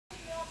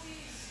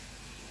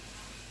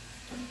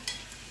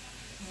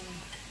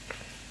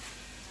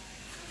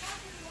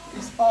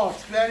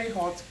hot, very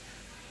hot.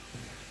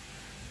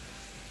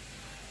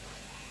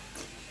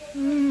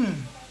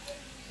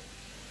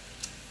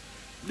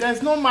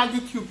 There's no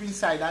Maggi cube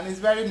inside and it's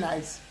very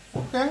nice.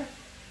 Okay?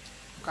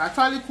 You can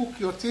actually cook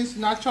your things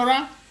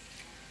natural.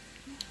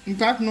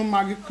 Without no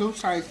Maggi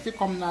cubes, and it still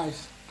come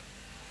nice.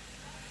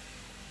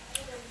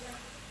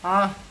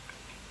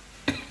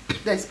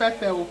 There's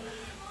pepper.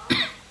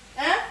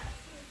 Eh?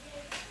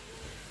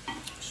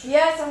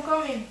 Yes, I'm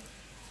coming.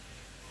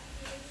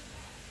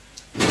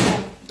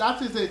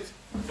 That is it.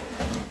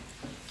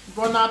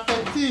 Bon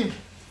appetit.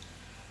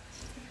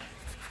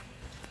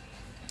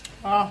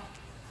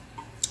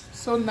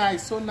 So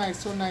nice, so nice,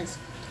 so nice.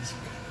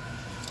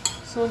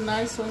 So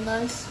nice, so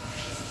nice.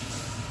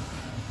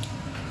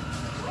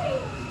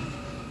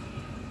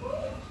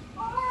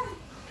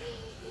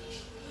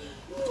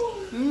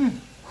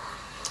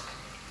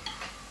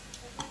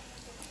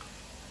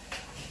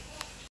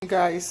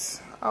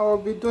 Guys, I will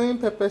be doing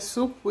pepper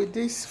soup with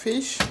this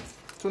fish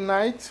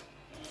tonight.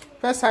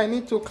 First, I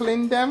need to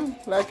clean them.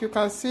 Like you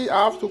can see,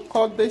 I have to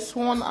cut this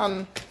one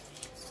and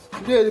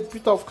do a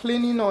bit of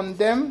cleaning on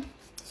them.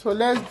 So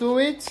let's do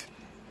it.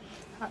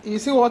 You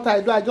see what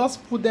I do? I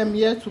just put them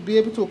here to be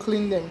able to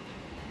clean them.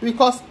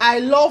 Because I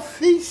love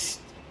fish,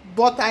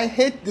 but I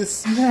hate the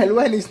smell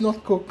when it's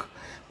not cooked.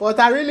 But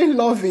I really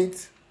love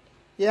it.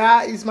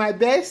 Yeah, it's my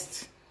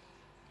best.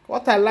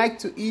 What I like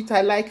to eat,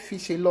 I like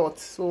fish a lot.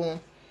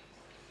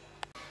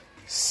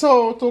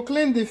 So to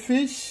clean the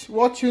fish,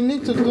 what you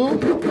need to do,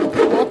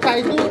 what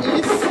I do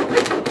is,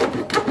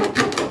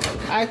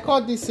 I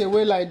cut this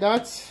away like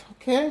that,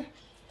 okay?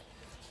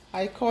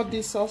 I cut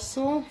this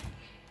also.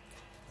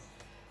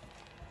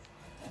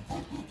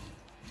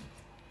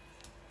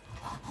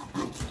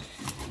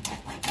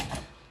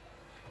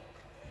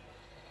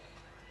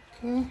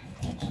 Okay.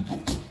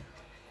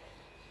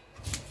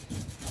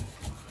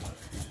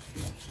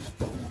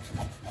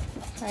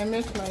 I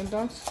make like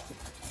that.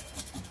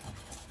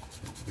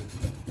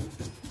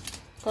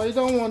 Because you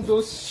don't want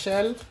those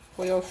shells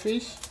for your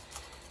fish.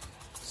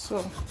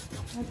 So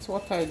that's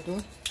what I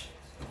do.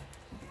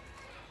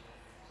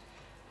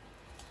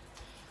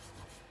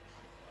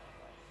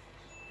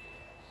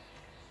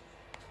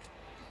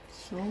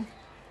 So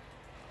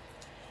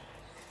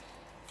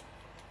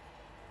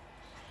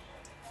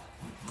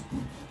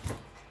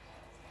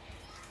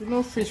you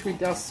know, fish with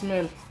their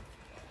smell,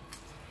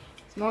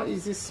 it's not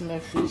easy smell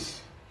fish.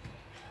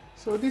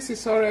 So this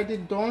is already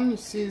done. You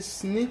see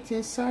it's neat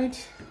inside.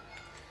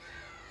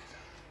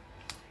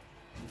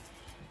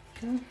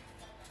 Okay.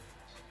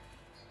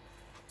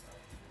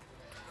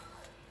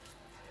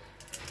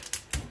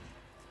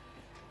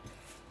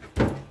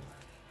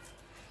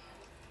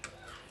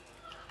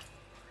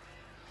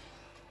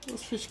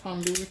 This fish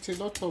can be with a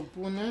lot of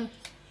bone.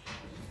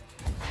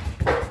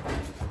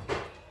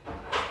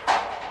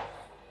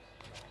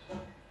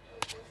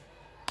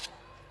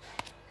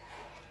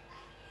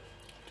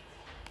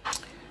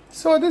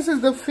 So this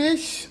is the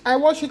fish. I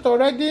washed it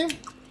already,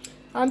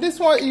 and this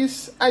one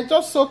is, I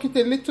just soak it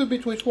a little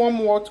bit with warm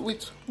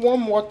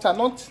water,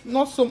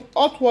 not some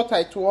hot water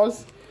it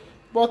was,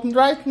 but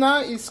right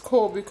now it's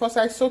cold because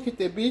I soak it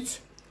a bit.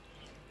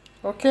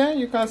 Okay,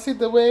 you can see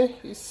the way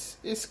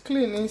it's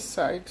clean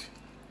inside.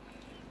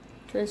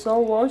 Okay, it's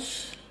all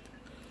washed.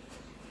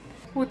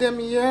 Put them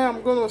here.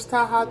 I'm going to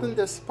start adding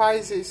the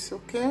spices.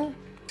 Okay,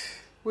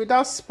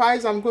 without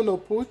spice I'm going to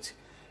put,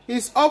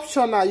 it's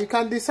optional. You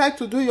can decide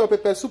to do your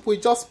pepper soup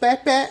with just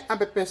pepper and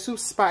pepper soup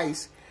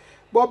spice,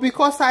 but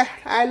because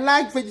I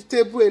like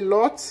vegetable a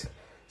lot,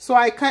 so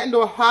I kind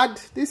of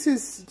add, this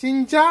is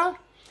ginger,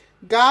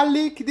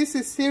 garlic, this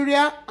is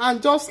cereal,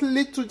 and just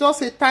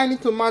a tiny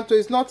tomato.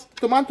 It's not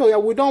tomato. Yeah,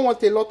 we don't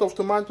want a lot of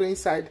tomato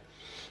inside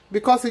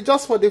because it's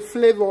just for the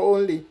flavor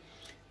only.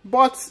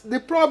 But the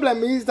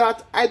problem is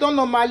that I don't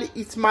normally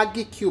eat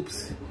Maggi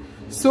cubes,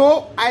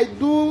 so I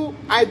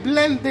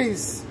blend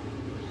this,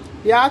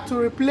 yeah, to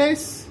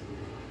replace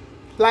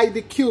like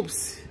the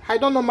cubes. I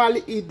don't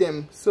normally eat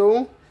them,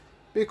 so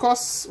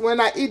because when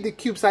I eat the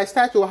cubes I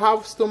start to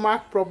have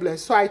stomach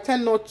problems, so I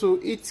tend not to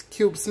eat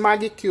cubes,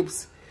 Maggi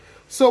cubes.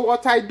 So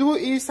what I do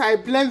is I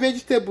blend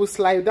vegetables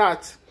like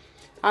that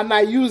and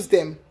I use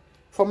them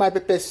for my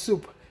pepper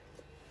soup.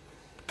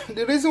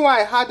 The reason why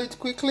I had it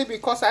quickly,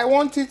 because I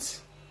want it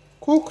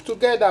cooked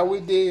together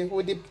with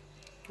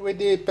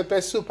the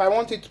pepper soup. I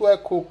want it well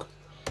cooked.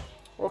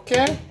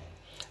 Okay,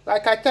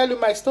 like I tell you,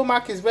 my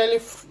stomach is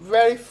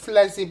very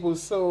flexible,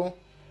 so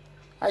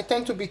I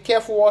tend to be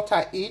careful what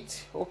I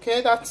eat.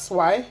 Okay, that's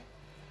why.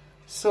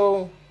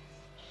 So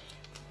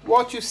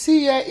what you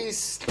see here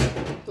is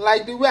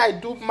like the way I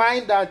do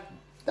mine, that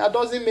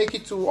doesn't make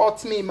it to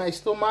hurt me in my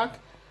stomach,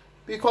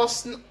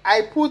 because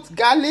I put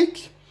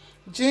garlic,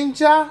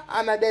 ginger,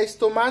 and there is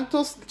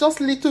tomatoes, just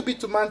little bit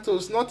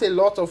tomatoes, not a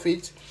lot of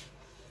it,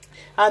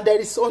 and there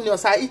is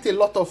onions. I eat a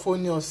lot of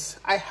onions.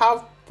 I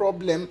have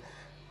problem.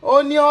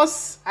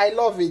 Onions, I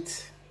love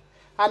it,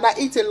 and I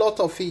eat a lot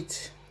of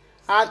it.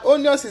 And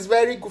onions is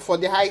very good for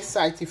the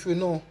eyesight, if you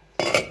know.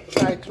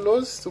 So I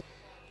close.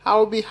 I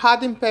will be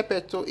adding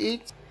pepper to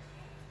it.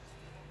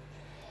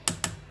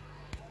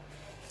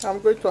 I'm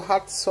going to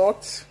add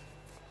salt.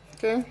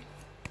 Okay,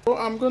 so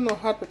I'm going to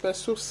add pepper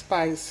soup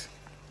spice.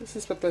 This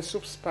is pepper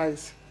soup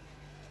spice.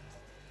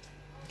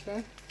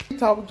 Okay,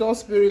 I'll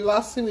just be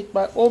relaxing with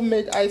my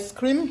homemade ice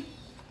cream.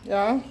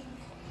 Yeah,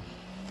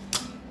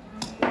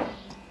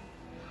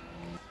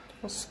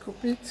 just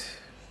scoop it.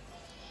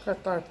 Look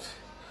at that.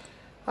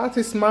 That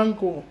is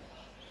mango.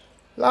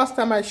 Last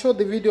time I showed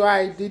the video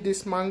I did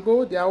this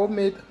mango, the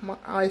homemade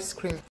ice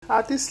cream.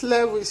 At this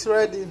level is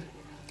ready.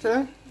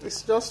 Okay,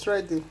 it's just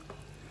ready.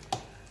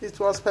 It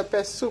was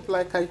pepper soup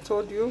like I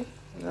told you.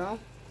 Yeah,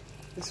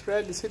 it's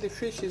ready. See, the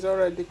fish is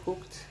already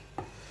cooked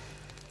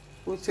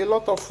with a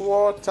lot of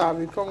water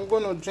because I'm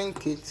going to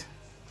drink it.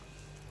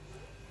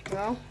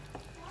 Yeah,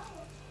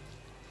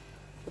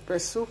 pepper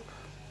soup.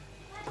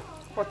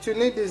 What you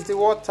need is the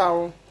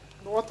water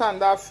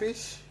and that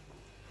fish.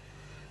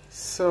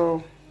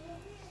 So